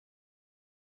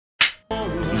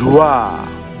Bonjour,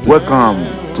 welcome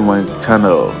to my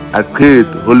channel. I create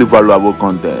highly valuable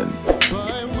content.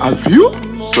 Have you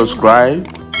subscribed?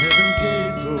 Heaven's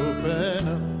gates open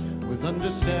up, with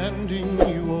understanding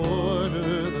you order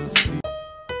the sea.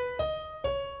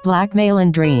 Blackmail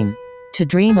and dream. To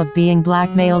dream of being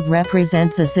blackmailed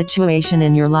represents a situation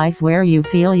in your life where you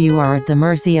feel you are at the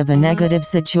mercy of a negative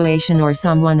situation or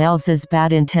someone else's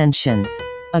bad intentions.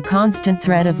 A constant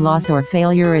threat of loss or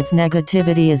failure if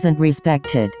negativity isn't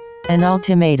respected. An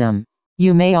ultimatum.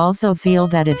 You may also feel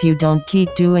that if you don't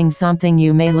keep doing something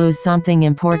you may lose something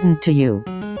important to you.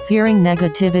 Fearing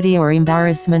negativity or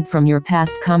embarrassment from your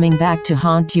past coming back to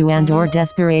haunt you and/or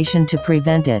desperation to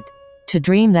prevent it. To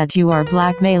dream that you are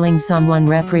blackmailing someone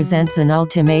represents an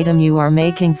ultimatum you are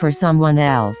making for someone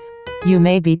else. You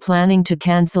may be planning to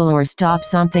cancel or stop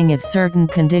something if certain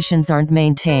conditions aren't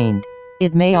maintained.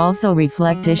 It may also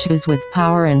reflect issues with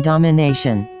power and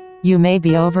domination. You may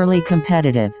be overly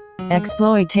competitive.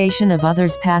 Exploitation of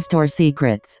others' past or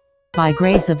secrets. By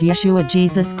grace of Yeshua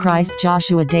Jesus Christ,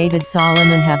 Joshua, David,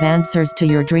 Solomon have answers to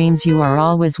your dreams. You are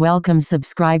always welcome.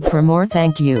 Subscribe for more.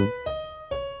 Thank you.